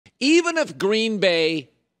Even if Green Bay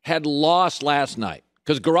had lost last night,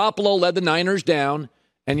 because Garoppolo led the Niners down,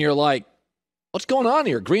 and you're like, what's going on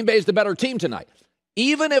here? Green Bay's the better team tonight.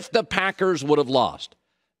 Even if the Packers would have lost,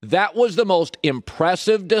 that was the most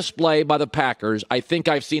impressive display by the Packers I think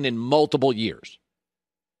I've seen in multiple years.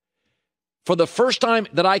 For the first time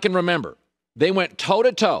that I can remember, they went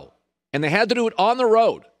toe-to-toe, and they had to do it on the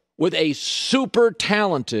road with a super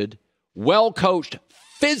talented, well-coached,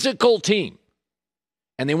 physical team.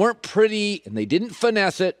 And they weren't pretty, and they didn't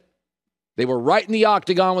finesse it. They were right in the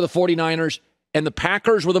octagon with the 49ers, and the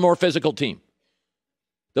Packers were the more physical team.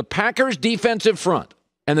 The Packers' defensive front,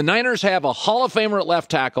 and the Niners have a Hall of Famer at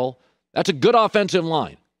left tackle. That's a good offensive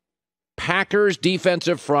line. Packers'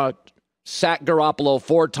 defensive front sacked Garoppolo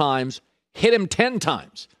 4 times, hit him 10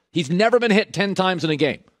 times. He's never been hit 10 times in a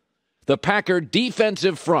game. The Packer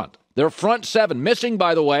defensive front, their front 7, missing,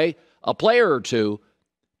 by the way, a player or two,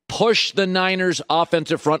 pushed the Niners'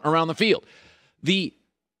 offensive front around the field. The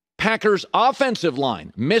Packers' offensive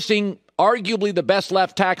line, missing arguably the best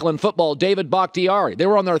left tackle in football, David Bakhtiari. They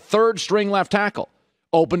were on their 3rd string left tackle.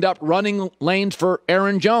 Opened up running lanes for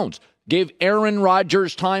Aaron Jones. Gave Aaron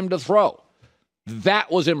Rodgers time to throw.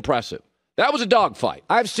 That was impressive. That was a dogfight.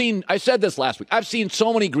 I said this last week, I've seen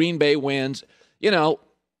so many Green Bay wins. You know,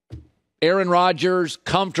 Aaron Rodgers,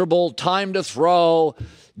 comfortable, time to throw,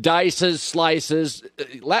 dices, slices.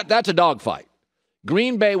 That's a dogfight.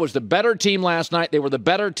 Green Bay was the better team last night. They were the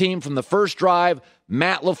better team from the first drive.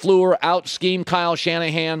 Matt LaFleur out-schemed Kyle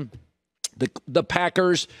Shanahan. The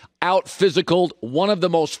Packers out-physicaled one of the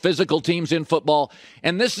most physical teams in football.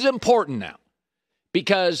 And this is important now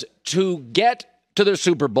because to get to the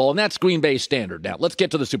Super Bowl, and that's Green Bay's standard now. Let's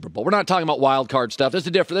get to the Super Bowl. We're not talking about wild card stuff. This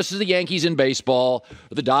is different. This is the Yankees in baseball,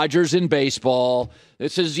 or the Dodgers in baseball.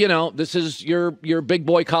 This is your big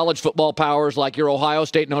boy college football powers like your Ohio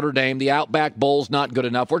State, Notre Dame. The Outback Bowl's not good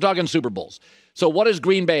enough. We're talking Super Bowls. So what does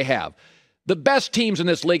Green Bay have? The best teams in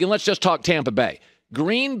this league, and let's just talk Tampa Bay.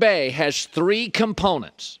 Green Bay has 3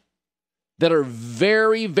 components that are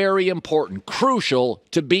very, very important, crucial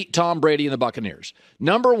to beat Tom Brady and the Buccaneers.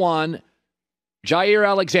 Number 1, Jair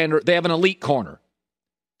Alexander, they have an elite corner.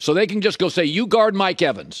 So they can just go say, you guard Mike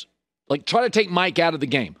Evans. Like, try to take Mike out of the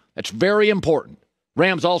game. That's very important.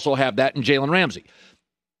 Rams also have that in Jalen Ramsey.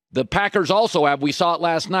 The Packers also have, we saw it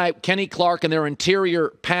last night, Kenny Clark and their interior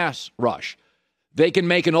pass rush. They can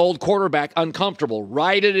make an old quarterback uncomfortable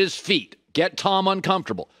right at his feet. Get Tom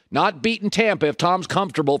uncomfortable. Not beating Tampa if Tom's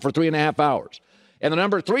comfortable for 3.5 hours. And the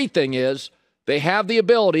number 3 thing is, they have the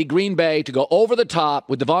ability, Green Bay, to go over the top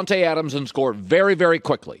with Devontae Adams and score very, very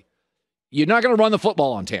quickly. You're not going to run the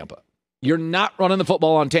football on Tampa. You're not running the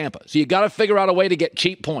football on Tampa. So you got to figure out a way to get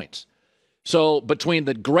cheap points. So between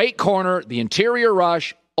the great corner, the interior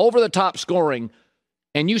rush, over-the-top scoring,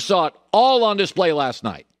 and you saw it all on display last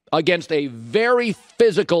night against a very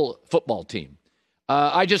physical football team.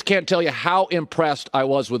 I just can't tell you how impressed I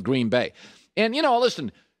was with Green Bay. And,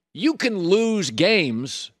 listen, you can lose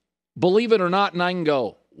games, believe it or not, and I can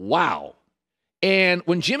go, wow. And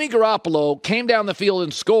when Jimmy Garoppolo came down the field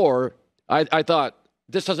and scored, I thought,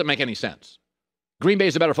 this doesn't make any sense. Green Bay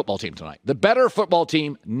is a better football team tonight. The better football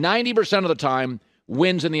team, 90% of the time,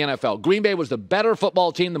 wins in the NFL. Green Bay was the better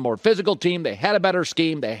football team, the more physical team. They had a better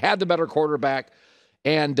scheme. They had the better quarterback.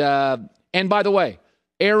 And by the way,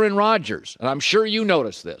 Aaron Rodgers, and I'm sure you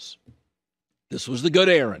noticed this. This was the good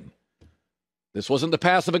Aaron. This wasn't the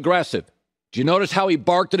passive-aggressive. Did you notice how he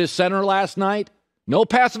barked at his center last night? No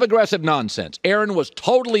passive-aggressive nonsense. Aaron was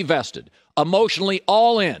totally vested, emotionally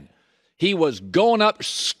all in. He was going up,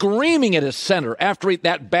 screaming at his center after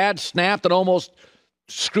that bad snap that almost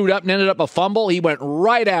screwed up and ended up a fumble. He went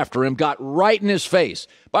right after him, got right in his face.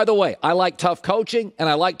 By the way, I like tough coaching, and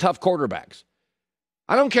I like tough quarterbacks.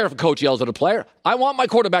 I don't care if a coach yells at a player. I want my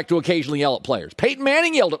quarterback to occasionally yell at players. Peyton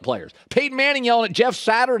Manning yelled at players. Peyton Manning yelling at Jeff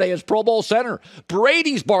Saturday as Pro Bowl center.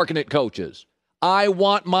 Brady's barking at coaches. I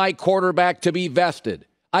want my quarterback to be vested.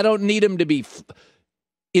 I don't need him to be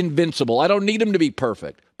invincible. I don't need him to be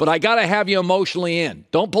perfect. But I got to have you emotionally in.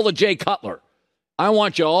 Don't pull a Jay Cutler. I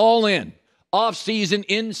want you all in. Off season,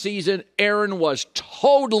 in season, Aaron was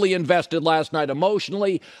totally invested last night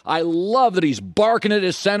emotionally. I love that he's barking at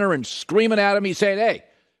his center and screaming at him. He's saying, hey,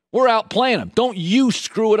 we're out playing him. Don't you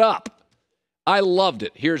screw it up. I loved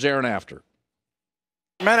it. Here's Aaron after.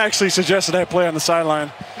 Matt actually suggested that play on the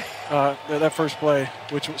sideline, that first play,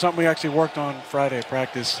 which was something we actually worked on Friday at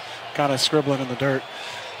practice, kind of scribbling in the dirt.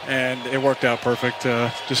 And it worked out perfect.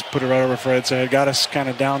 Just put it right over Fred's head. Got us kind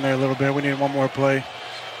of down there a little bit. We needed one more play.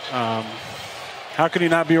 How can you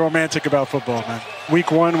not be romantic about football, man?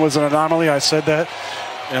 Week 1 was an anomaly. I said that,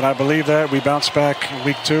 and I believe that. We bounced back in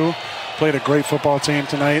week 2. played a great football team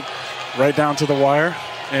tonight, right down to the wire.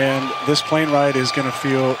 And this plane ride is going to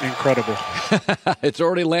feel incredible. It's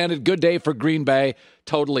already landed. Good day for Green Bay.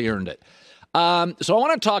 Totally earned it. So I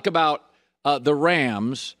want to talk about the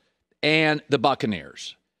Rams and the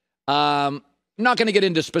Buccaneers. I'm not going to get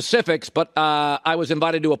into specifics, but I was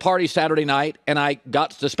invited to a party Saturday night, and I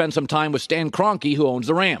got to spend some time with Stan Kroenke, who owns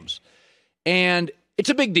the Rams. And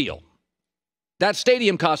it's a big deal. That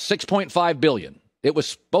stadium cost $6.5 billion. It was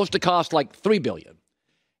supposed to cost like $3 billion.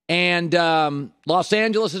 And Los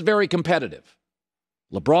Angeles is very competitive.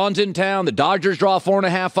 LeBron's in town. The Dodgers draw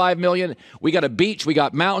 $4.5 million. We got a beach. We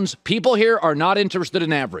got mountains. People here are not interested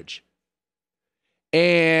in average.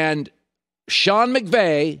 And Sean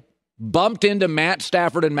McVay bumped into Matt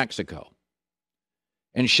Stafford in Mexico.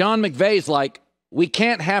 And Sean McVay's like, we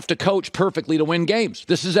can't have to coach perfectly to win games.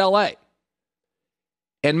 This is L.A.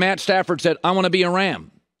 And Matt Stafford said, I want to be a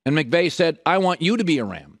Ram. And McVay said, I want you to be a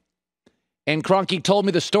Ram. And Kroenke told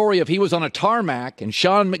me the story of he was on a tarmac and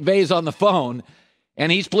Sean McVay's on the phone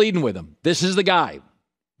and he's pleading with him. This is the guy.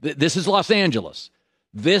 This is Los Angeles.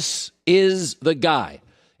 This is the guy.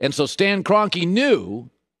 And so Stan Kroenke knew,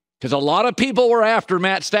 because a lot of people were after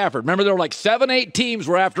Matt Stafford. Remember, there were like 7-8 teams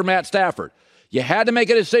were after Matt Stafford. You had to make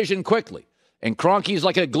a decision quickly. And Kroenke's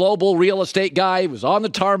like a global real estate guy. He was on the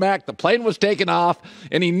tarmac. The plane was taking off.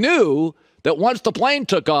 And he knew that once the plane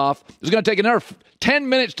took off, it was going to take another 10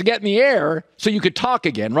 minutes to get in the air so you could talk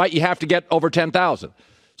again, right? You have to get over 10,000.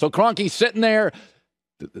 So Kroenke's sitting there.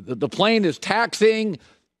 The plane is taxiing.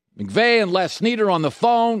 McVay and Les Snead are on the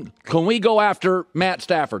phone. Can we go after Matt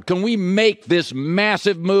Stafford? Can we make this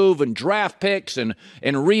massive move and draft picks and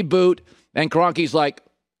reboot? And Kroenke's like,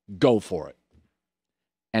 go for it.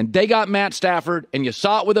 And they got Matt Stafford, and you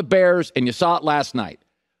saw it with the Bears, and you saw it last night.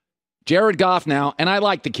 Jared Goff now, and I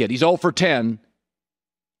like the kid. He's 0 for 10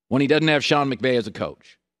 when he doesn't have Sean McVay as a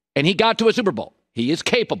coach. And he got to a Super Bowl. He is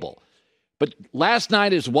capable. But last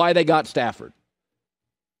night is why they got Stafford.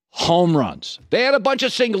 Home runs. They had a bunch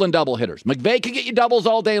of single and double hitters. McVay can get you doubles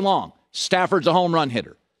all day long. Stafford's a home run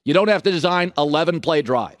hitter. You don't have to design 11-play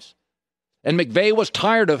drives. And McVay was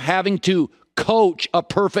tired of having to coach a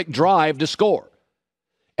perfect drive to score.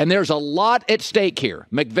 And there's a lot at stake here.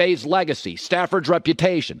 McVay's legacy, Stafford's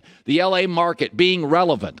reputation, the L.A. market being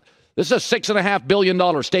relevant. This is a $6.5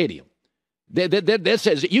 billion stadium. This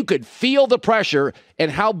is, you could feel the pressure and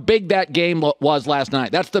how big that game was last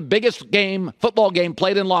night. That's the biggest football game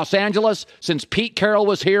played in Los Angeles since Pete Carroll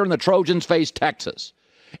was here and the Trojans faced Texas.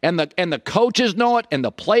 And the coaches know it, and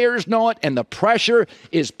the players know it, and the pressure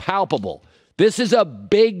is palpable. This is a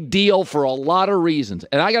big deal for a lot of reasons.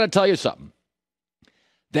 And I got to tell you something.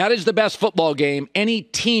 That is the best football game any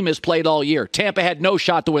team has played all year. Tampa had no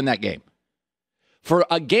shot to win that game. For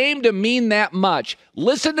a game to mean that much,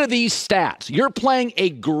 listen to these stats. You're playing a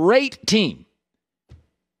great team.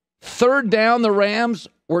 Third down, the Rams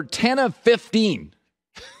were 10 of 15.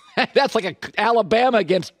 That's like Alabama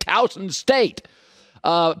against Towson State.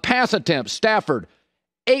 Pass attempts, Stafford,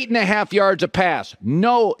 8.5 yards a pass.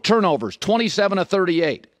 No turnovers, 27 of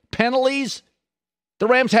 38. Penalties, the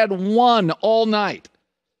Rams had 1 all night.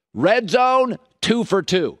 Red zone, 2 for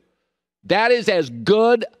 2. That is as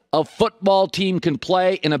good a football team can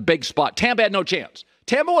play in a big spot. Tampa had no chance.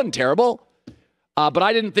 Tampa wasn't terrible, but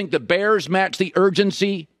I didn't think the Bears matched the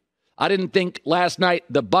urgency. I didn't think last night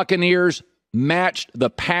the Buccaneers matched the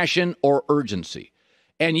passion or urgency.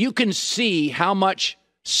 And you can see how much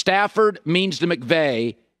Stafford means to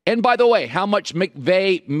McVay, and by the way, how much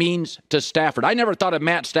McVay means to Stafford. I never thought of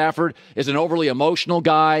Matt Stafford as an overly emotional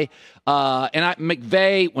guy.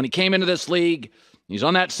 McVay, when he came into this league, he's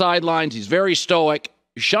on that sidelines. He's very stoic.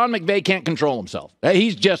 Sean McVay can't control himself.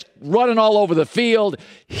 He's just running all over the field.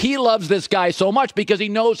 He loves this guy so much because he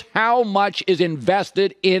knows how much is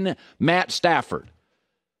invested in Matt Stafford.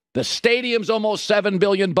 The stadium's almost $7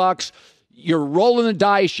 billion. You're rolling the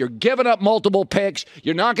dice. You're giving up multiple picks.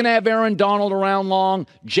 You're not going to have Aaron Donald around long.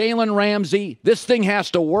 Jalen Ramsey. This thing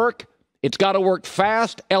has to work. It's got to work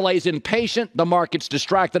fast. LA's impatient. The market's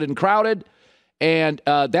distracted and crowded. And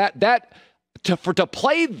to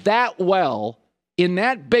play that well in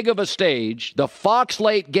that big of a stage, the Fox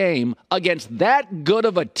late game against that good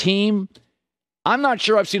of a team, I'm not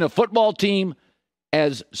sure I've seen a football team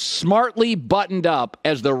as smartly buttoned up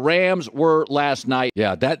as the Rams were last night.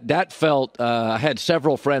 Yeah, that felt, I had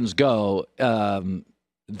several friends go,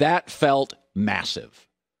 that felt massive.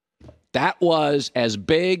 That was as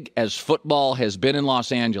big as football has been in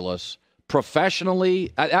Los Angeles.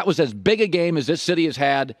 Professionally, that was as big a game as this city has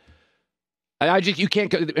had.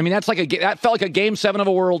 That felt like a Game 7 of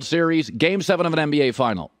a World Series, Game 7 of an NBA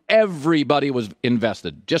Final. Everybody was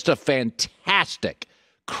invested. Just a fantastic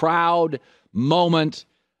crowd moment,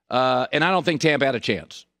 and I don't think Tampa had a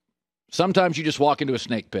chance. Sometimes you just walk into a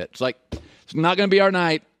snake pit. It's like, it's not going to be our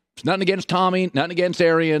night. It's nothing against Tommy, nothing against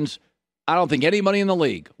Arians. I don't think anybody in the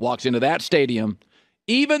league walks into that stadium.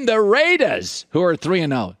 Even the Raiders, who are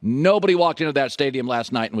 3-0, nobody walked into that stadium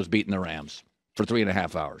last night and was beating the Rams for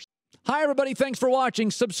 3.5 hours. Hi, everybody. Thanks for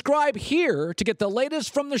watching. Subscribe here to get the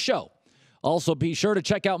latest from the show. Also, be sure to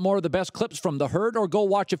check out more of the best clips from The Herd or go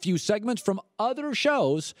watch a few segments from other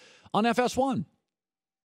shows on FS1.